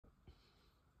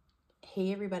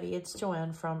Hey everybody, it's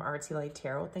Joanne from Artsy Light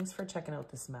Tarot. Thanks for checking out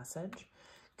this message.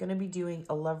 Going to be doing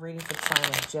a love reading for the sign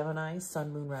of Gemini,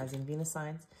 Sun, Moon, Rising, Venus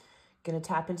signs. Going to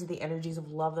tap into the energies of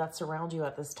love that surround you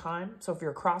at this time. So if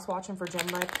you're cross-watching for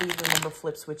Gemini, please remember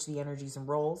flip switch the energies and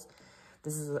roles.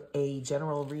 This is a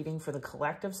general reading for the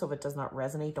collective, so if it does not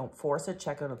resonate, don't force it.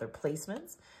 Check out other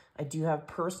placements. I do have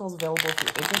personals available if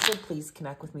you're interested. Please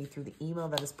connect with me through the email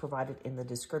that is provided in the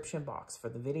description box for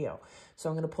the video. So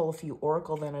I'm going to pull a few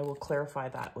oracle, then I will clarify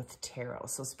that with tarot.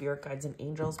 So spirit guides and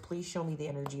angels, please show me the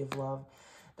energy of love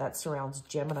that surrounds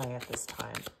Gemini at this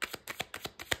time.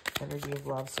 Energy of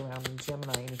love surrounding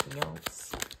Gemini. Anything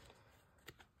else?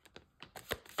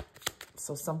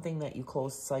 So something that you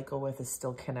closed cycle with is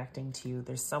still connecting to you.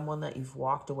 There's someone that you've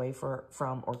walked away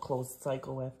from or closed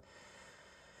cycle with.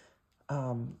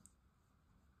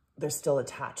 There's still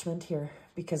attachment here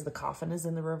because the coffin is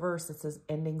in the reverse. It says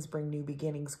endings bring new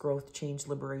beginnings, growth, change,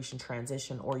 liberation,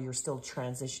 transition, or you're still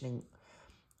transitioning,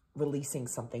 releasing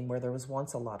something where there was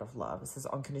once a lot of love. It says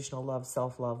unconditional love,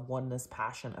 self-love, oneness,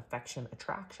 passion, affection,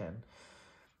 attraction.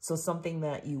 So something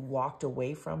that you walked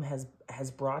away from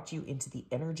has brought you into the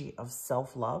energy of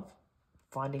self-love,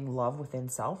 finding love within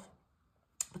self.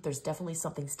 But there's definitely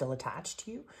something still attached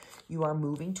to you. You are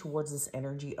moving towards this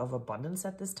energy of abundance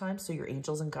at this time. So your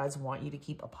angels and guides want you to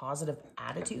keep a positive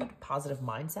attitude, positive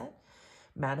mindset,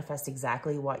 manifest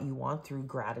exactly what you want through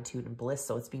gratitude and bliss.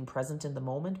 So it's being present in the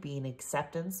moment, being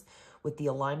acceptance with the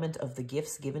alignment of the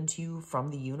gifts given to you from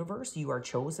the universe. You are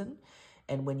chosen.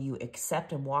 And when you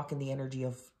accept and walk in the energy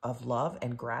of love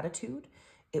and gratitude,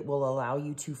 it will allow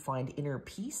you to find inner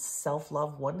peace,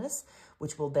 self-love, oneness,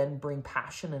 which will then bring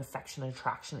passion and affection and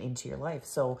attraction into your life.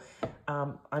 So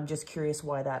I'm just curious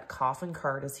why that coffin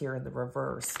card is here in the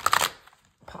reverse.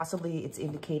 Possibly it's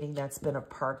indicating that's been a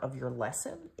part of your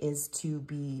lesson, is to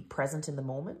be present in the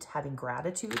moment, having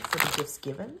gratitude for the gifts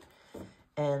given,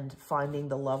 and finding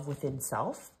the love within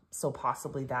self. So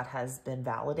possibly that has been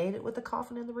validated with the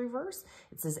coffin in the reverse.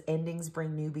 It says endings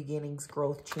bring new beginnings,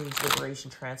 growth, change, liberation,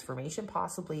 transformation.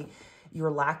 Possibly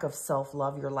your lack of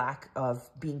self-love, your lack of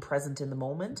being present in the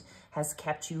moment has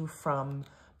kept you from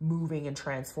moving and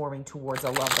transforming towards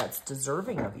a love that's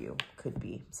deserving of you. Could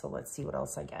be. So let's see what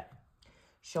else I get.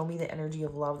 Show me the energy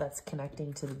of love that's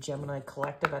connecting to the Gemini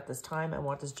collective at this time. And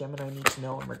what does Gemini need to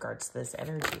know in regards to this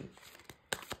energy?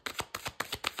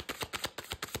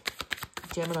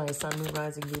 Gemini, Sun, Moon,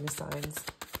 Rising, Venus signs.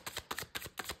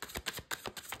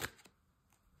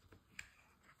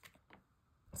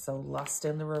 So lust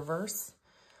in the reverse.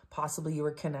 Possibly you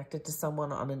were connected to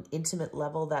someone on an intimate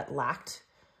level that lacked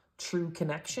true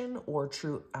connection or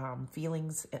true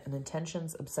feelings and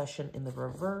intentions. Obsession in the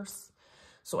reverse.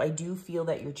 So I do feel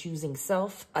that you're choosing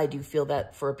self. I do feel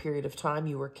that for a period of time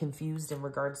you were confused in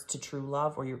regards to true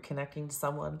love, or you're connecting to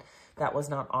someone that was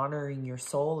not honoring your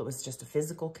soul. It was just a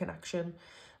physical connection.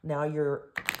 Now you're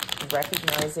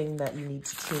recognizing that you need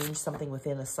to change something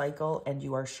within a cycle, and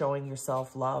you are showing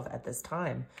yourself love at this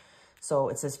time. So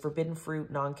it says forbidden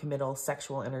fruit, non-committal,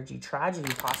 sexual energy,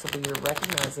 tragedy. Possibly you're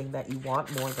recognizing that you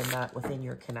want more than that within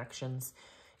your connections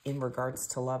in regards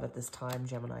to love at this time,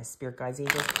 Gemini. Spirit guides,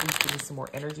 angels, please give me some more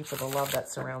energy for the love that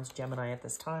surrounds Gemini at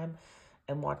this time.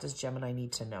 And what does Gemini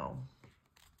need to know?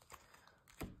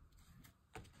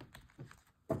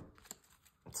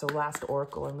 So last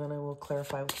oracle, and then I will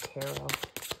clarify with tarot.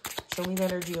 Show me the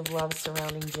energy of love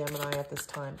surrounding Gemini at this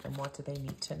time, and what do they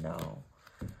need to know?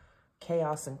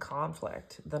 Chaos and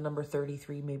conflict. The number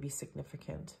 33 may be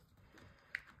significant.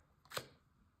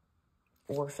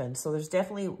 Orphan. So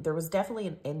there was definitely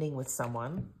an ending with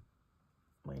someone.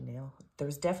 My nail. There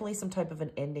was definitely some type of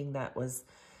an ending that was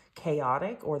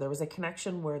chaotic, or there was a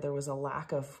connection where there was a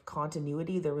lack of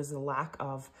continuity. There was a lack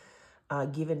of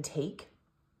give and take.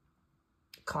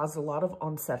 Caused a lot of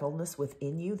unsettledness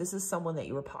within you. This is someone that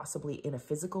you were possibly in a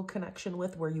physical connection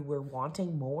with where you were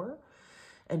wanting more.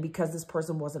 And because this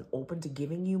person wasn't open to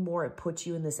giving you more, it put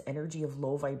you in this energy of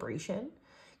low vibration,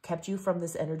 kept you from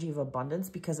this energy of abundance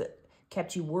because it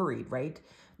kept you worried, right?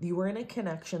 You were in a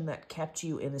connection that kept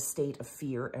you in a state of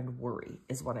fear and worry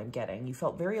is what I'm getting. You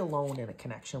felt very alone in a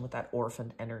connection with that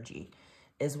orphaned energy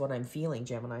is what I'm feeling,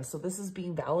 Gemini. So this is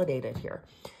being validated here.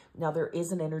 Now, there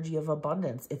is an energy of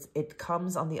abundance. It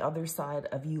comes on the other side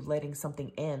of you letting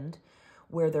something end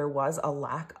where there was a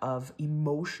lack of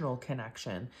emotional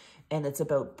connection. And it's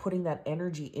about putting that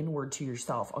energy inward to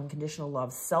yourself. Unconditional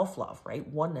love, self-love, right?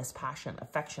 Oneness, passion,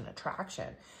 affection,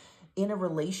 attraction. In a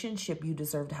relationship, you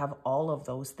deserve to have all of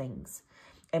those things.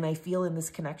 And I feel in this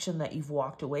connection that you've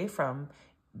walked away from,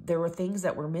 there were things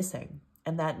that were missing.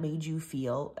 And that made you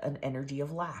feel an energy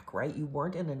of lack, right? You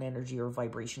weren't in an energy or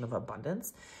vibration of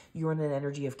abundance. You were in an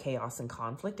energy of chaos and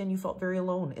conflict, and you felt very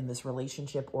alone in this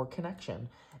relationship or connection,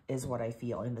 is what I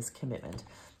feel, in this commitment.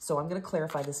 So I'm going to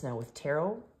clarify this now with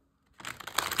tarot.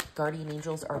 Guardian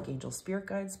angels, archangels, spirit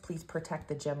guides, please protect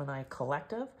the Gemini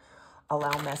collective.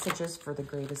 Allow messages for the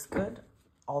greatest good.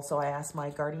 Also, I ask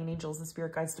my guardian angels and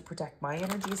spirit guides to protect my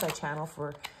energies. I channel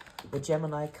for the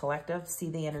Gemini collective. See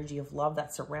the energy of love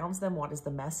that surrounds them. What is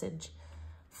the message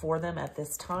for them at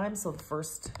this time? So the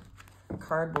first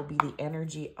card will be the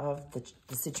energy of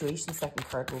the situation. Second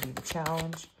card will be the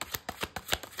challenge.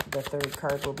 The third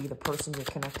card will be the person you're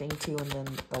connecting to. And then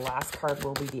the last card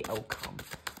will be the outcome.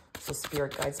 So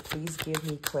spirit guides, please give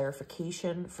me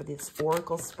clarification for this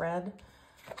oracle spread.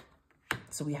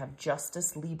 So we have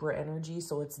justice, Libra energy.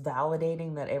 So it's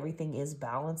validating that everything is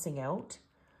balancing out.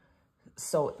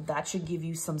 So that should give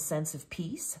you some sense of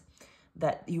peace,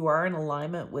 that you are in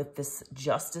alignment with this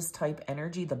justice type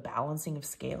energy, the balancing of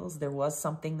scales. There was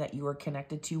something that you were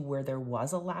connected to where there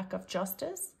was a lack of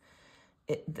justice.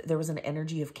 There was an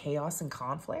energy of chaos and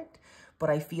conflict, but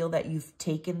I feel that you've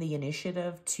taken the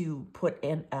initiative to put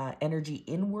in energy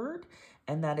inward,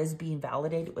 and that is being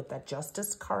validated with that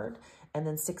justice card. And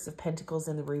then Six of Pentacles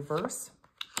in the reverse,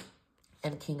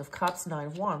 and King of Cups, Nine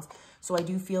of Wands. So I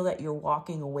do feel that you're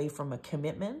walking away from a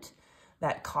commitment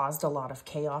that caused a lot of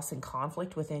chaos and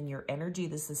conflict within your energy.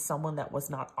 This is someone that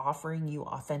was not offering you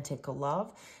authentic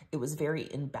love. It was very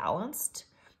imbalanced.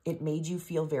 It made you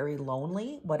feel very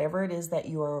lonely. Whatever it is that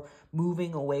you're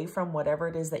moving away from, whatever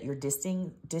it is that you're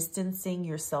distancing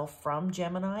yourself from,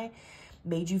 Gemini,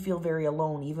 made you feel very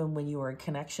alone, even when you were in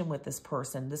connection with this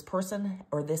person. This person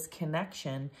or this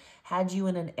connection had you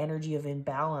in an energy of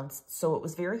imbalance. So it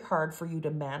was very hard for you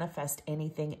to manifest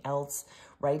anything else,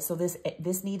 right? So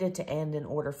this needed to end in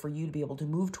order for you to be able to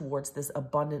move towards this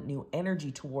abundant new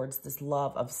energy, towards this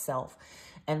love of self.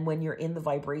 And when you're in the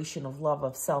vibration of love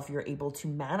of self, you're able to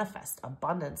manifest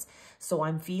abundance. So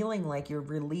I'm feeling like you're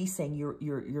releasing,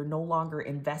 you're no longer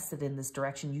invested in this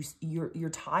direction. You're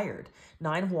tired.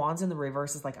 Nine of Wands in the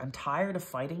reverse is like, I'm tired of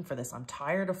fighting for this. I'm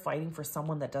tired of fighting for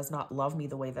someone that does not love me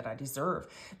the way that I deserve.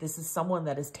 This is someone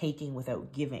that is taking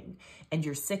without giving, and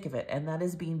you're sick of it. And that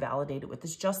is being validated with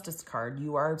this justice card.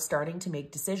 You are starting to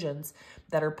make decisions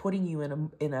that are putting you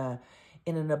in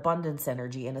an abundance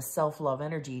energy, in a self-love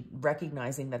energy,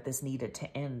 recognizing that this needed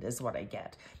to end is what I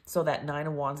get. So that Nine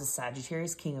of Wands is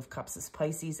Sagittarius, King of Cups is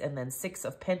Pisces, and then Six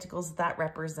of Pentacles, that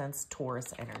represents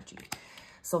Taurus energy.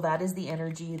 So that is the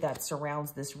energy that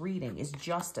surrounds this reading, is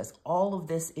justice. All of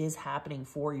this is happening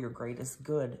for your greatest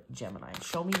good, Gemini.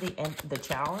 Show me the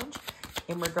challenge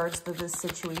in regards to this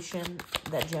situation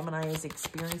that Gemini is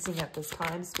experiencing at this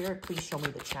time. Spirit, please show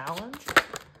me the challenge.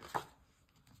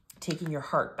 Taking your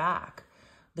heart back.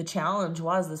 The challenge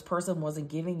was this person wasn't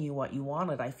giving you what you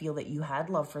wanted. I feel that you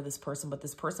had love for this person, but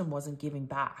this person wasn't giving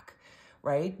back,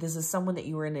 right? This is someone that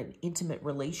you were in an intimate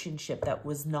relationship that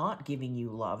was not giving you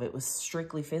love. It was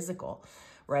strictly physical,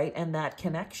 right? And that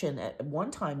connection at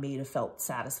one time made it felt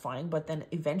satisfying, but then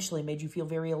eventually made you feel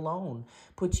very alone,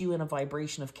 put you in a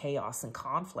vibration of chaos and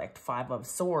conflict. Five of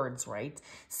Swords, right?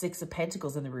 Six of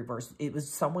Pentacles in the reverse. It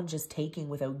was someone just taking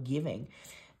without giving.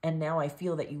 And now I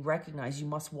feel that you recognize you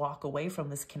must walk away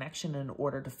from this connection in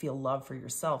order to feel love for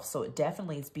yourself. So it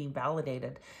definitely is being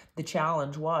validated. The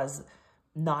challenge was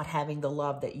not having the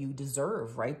love that you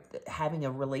deserve, right? Having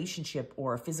a relationship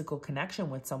or a physical connection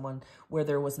with someone where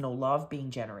there was no love being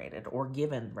generated or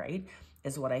given, right?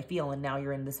 Is what I feel. And now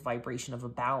you're in this vibration of a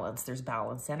balance. There's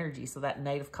balanced energy. So that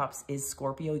Knight of Cups is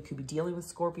Scorpio. You could be dealing with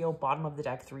Scorpio. Bottom of the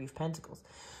deck, Three of Pentacles.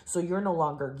 So you're no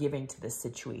longer giving to this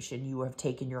situation. You have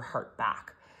taken your heart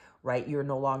back, right? You're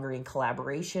no longer in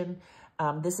collaboration.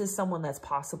 This is someone that's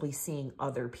possibly seeing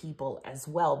other people as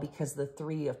well, because the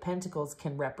Three of Pentacles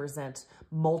can represent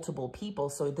multiple people.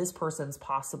 So this person's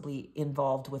possibly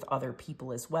involved with other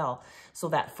people as well. So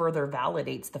that further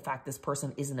validates the fact this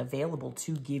person isn't available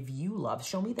to give you love.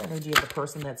 Show me the energy of the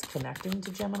person that's connecting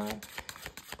to Gemini.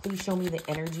 Please show me the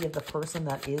energy of the person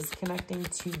that is connecting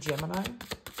to Gemini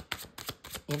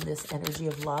in this energy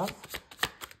of love.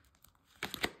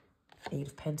 Eight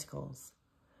of Pentacles.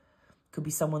 Could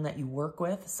be someone that you work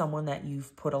with, someone that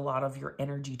you've put a lot of your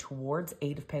energy towards.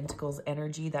 Eight of Pentacles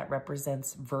energy, that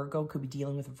represents Virgo. Could be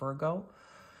dealing with Virgo.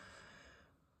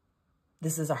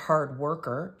 This is a hard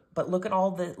worker, but look at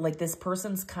all the, like, this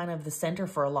person's kind of the center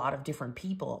for a lot of different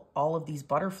people. All of these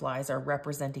butterflies are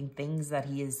representing things that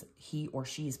he or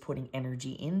she is putting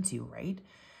energy into, right?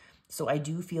 So I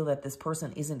do feel that this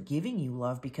person isn't giving you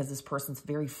love because this person's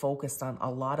very focused on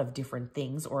a lot of different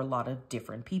things or a lot of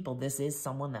different people. This is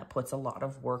someone that puts a lot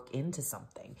of work into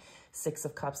something. Six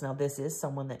of Cups. Now, this is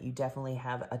someone that you definitely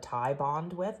have a tie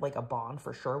bond with, like a bond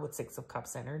for sure with Six of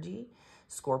Cups energy.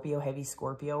 Scorpio, heavy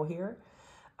Scorpio here.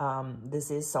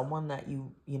 This is someone that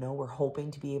you know, were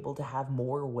hoping to be able to have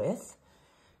more with.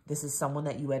 This is someone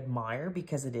that you admire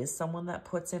because it is someone that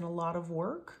puts in a lot of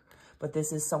work. But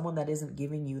this is someone that isn't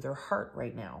giving you their heart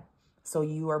right now. So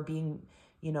you are being,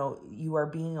 you know, you are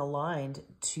being aligned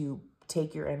to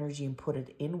take your energy and put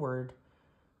it inward,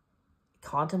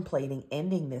 contemplating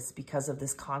ending this because of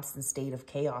this constant state of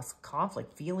chaos,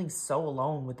 conflict, feeling so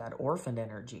alone with that orphaned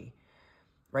energy,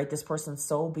 right? This person's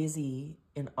so busy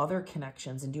in other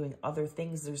connections and doing other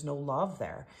things. There's no love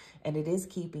there. And it is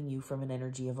keeping you from an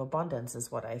energy of abundance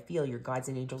is what I feel. Your guides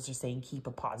and angels are saying, keep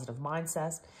a positive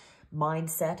mindset,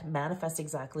 manifest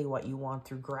exactly what you want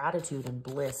through gratitude and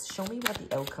bliss. Show me what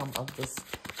the outcome of this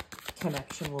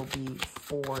connection will be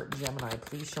for Gemini.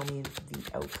 Please show me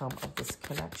the outcome of this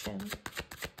connection.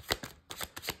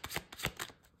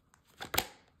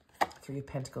 Three of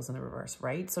Pentacles in the reverse,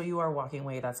 right? So you are walking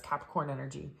away. That's Capricorn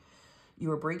energy.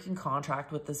 You are breaking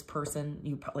contract with this person.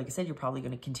 You, like I said, you're probably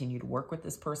going to continue to work with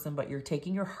this person, but you're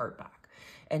taking your heart back.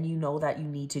 And you know that you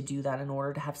need to do that in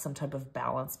order to have some type of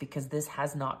balance, because this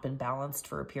has not been balanced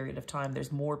for a period of time.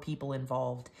 There's more people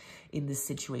involved in this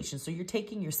situation. So you're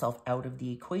taking yourself out of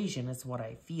the equation is what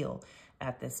I feel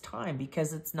at this time,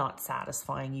 because it's not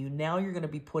satisfying you. Now you're going to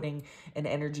be putting an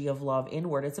energy of love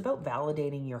inward. It's about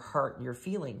validating your heart and your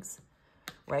feelings,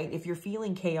 right? If you're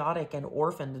feeling chaotic and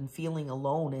orphaned and feeling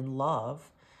alone in love,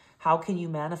 how can you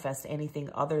manifest anything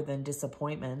other than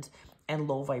disappointment and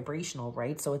low vibrational,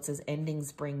 right? So it says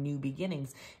endings bring new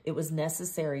beginnings. It was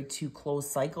necessary to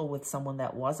close cycle with someone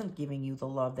that wasn't giving you the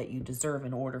love that you deserve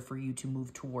in order for you to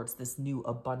move towards this new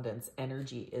abundance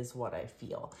energy is what I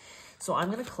feel. So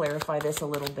I'm going to clarify this a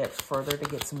little bit further to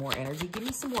get some more energy. Give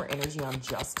me some more energy on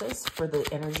justice for the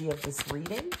energy of this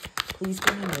reading. Please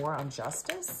give me more on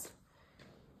justice.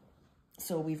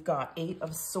 So we've got Eight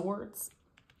of Swords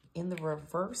in the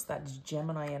reverse. That's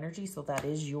Gemini energy. So that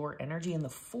is your energy. And the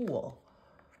Fool,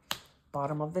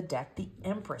 bottom of the deck, the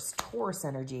Empress, Taurus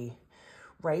energy,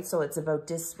 right? So it's about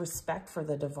disrespect for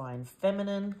the divine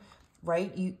feminine,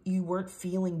 right? You weren't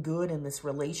feeling good in this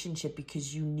relationship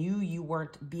because you knew you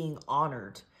weren't being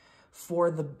honored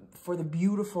for the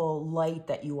beautiful light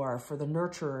that you are, for the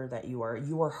nurturer that you are.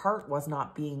 Your heart was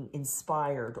not being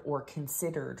inspired or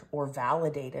considered or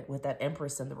validated with that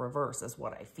Empress in the reverse is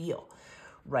what I feel,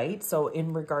 right? So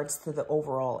in regards to the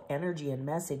overall energy and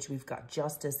message, we've got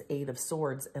Justice, Eight of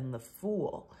Swords, and the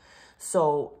Fool.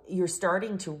 So you're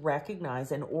starting to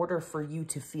recognize, in order for you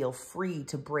to feel free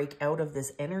to break out of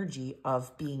this energy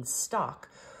of being stuck,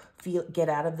 get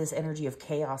out of this energy of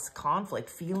chaos, conflict,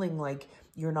 feeling like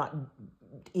you're not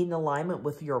in alignment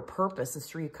with your purpose, the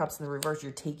Three of Cups in the reverse,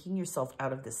 you're taking yourself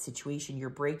out of this situation. You're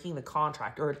breaking the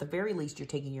contract, or at the very least, you're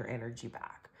taking your energy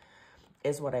back,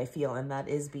 is what I feel. And that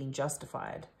is being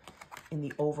justified in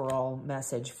the overall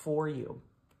message for you.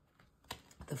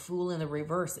 The Fool in the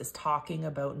reverse is talking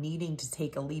about needing to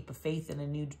take a leap of faith in a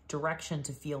new direction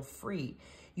to feel free.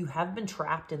 You have been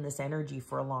trapped in this energy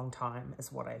for a long time,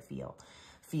 is what I feel.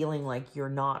 Feeling like you're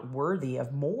not worthy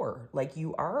of more, like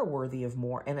you are worthy of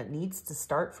more. And it needs to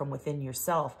start from within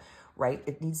yourself, right?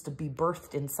 It needs to be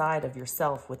birthed inside of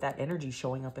yourself with that energy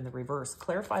showing up in the reverse.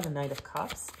 Clarify the Knight of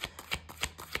Cups.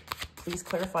 Please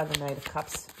clarify the Knight of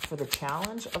Cups for the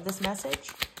challenge of this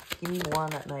message. Give me more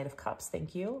on that Knight of Cups.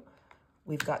 Thank you.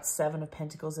 We've got Seven of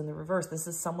Pentacles in the reverse. This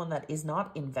is someone that is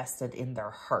not invested in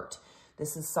their heart.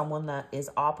 This is someone that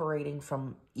is operating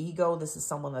from ego. This is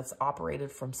someone that's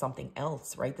operated from something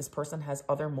else, right? This person has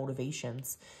other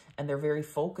motivations, and they're very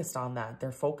focused on that.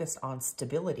 They're focused on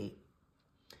stability,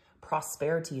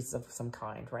 prosperities of some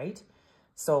kind, right?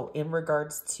 So in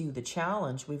regards to the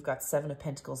challenge, we've got Seven of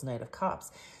Pentacles, Knight of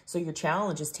Cups. So your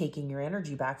challenge is taking your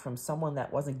energy back from someone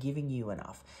that wasn't giving you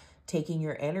enough. Taking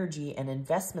your energy and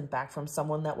investment back from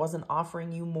someone that wasn't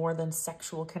offering you more than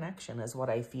sexual connection is what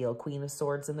I feel. Queen of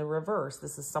Swords in the reverse.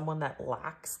 This is someone that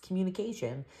lacks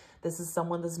communication. This is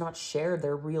someone that's not shared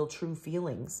their real true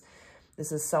feelings.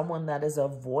 This is someone that is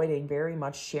avoiding very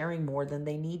much sharing more than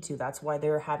they need to. That's why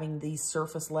they're having these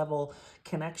surface level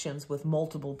connections with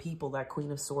multiple people. That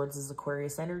Queen of Swords is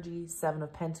Aquarius energy. Seven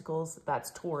of Pentacles,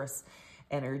 that's Taurus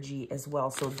energy as well.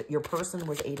 So your person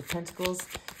was Eight of Pentacles.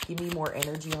 Give me more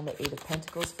energy on the Eight of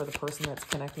Pentacles for the person that's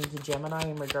connecting to Gemini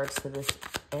in regards to this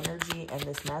energy and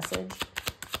this message.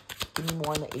 Give me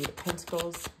more on the Eight of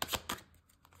Pentacles.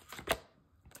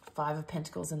 Five of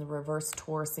Pentacles in the reverse,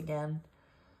 Taurus again.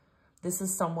 This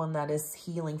is someone that is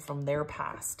healing from their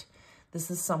past. This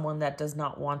is someone that does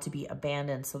not want to be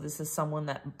abandoned. So this is someone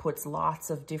that puts lots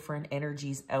of different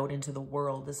energies out into the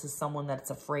world. This is someone that's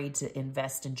afraid to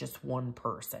invest in just one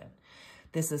person.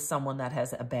 This is someone that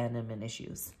has abandonment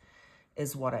issues,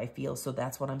 is what I feel. So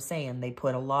that's what I'm saying. They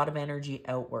put a lot of energy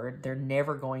outward. They're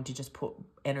never going to just put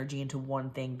energy into one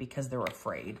thing because they're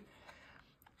afraid.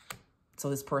 So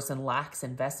this person lacks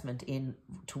investment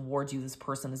towards you. This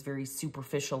person is very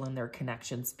superficial in their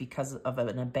connections because of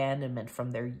an abandonment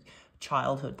from their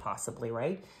childhood, possibly,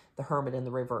 right? The Hermit in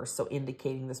the reverse. So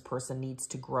indicating this person needs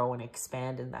to grow and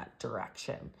expand in that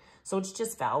direction. So it's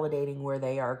just validating where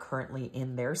they are currently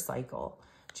in their cycle.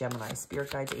 Gemini,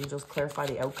 spirit guides, angels, clarify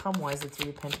the outcome. Why is the Three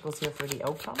of Pentacles here for the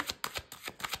outcome?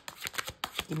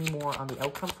 Give me more on the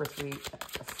outcome for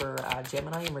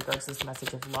Gemini in regards to this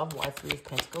message of love. Why Three of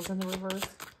Pentacles in the reverse?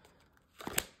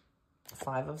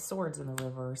 Five of Swords in the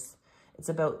reverse. It's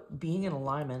about being in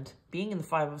alignment. Being in the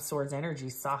Five of Swords energy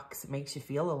sucks. It makes you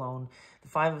feel alone. The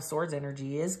Five of Swords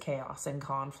energy is chaos and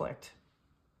conflict,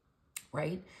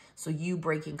 right? So you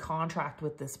breaking contract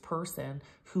with this person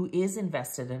who is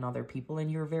invested in other people, and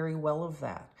you're very well of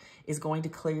that, is going to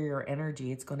clear your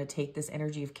energy. It's going to take this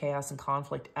energy of chaos and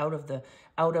conflict out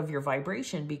of your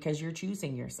vibration because you're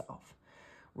choosing yourself,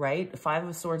 right? Five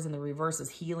of Swords in the reverse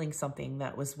is healing something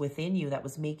that was within you that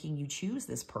was making you choose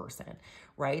this person,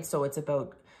 right? So it's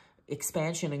about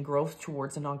expansion and growth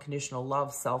towards an unconditional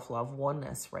love, self-love,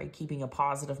 oneness, right? Keeping a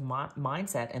positive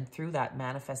mindset, and through that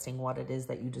manifesting what it is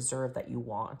that you deserve, that you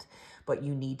want. But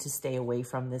you need to stay away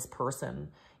from this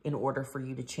person in order for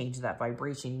you to change that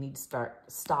vibration. You need to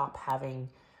stop having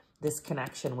this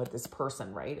connection with this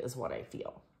person, right? Is what I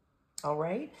feel. All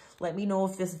right. Let me know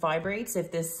if this vibrates,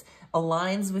 if this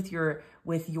aligns with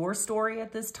your story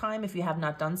at this time. If you have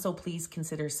not done so, please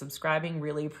consider subscribing.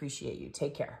 Really appreciate you.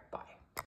 Take care. Bye.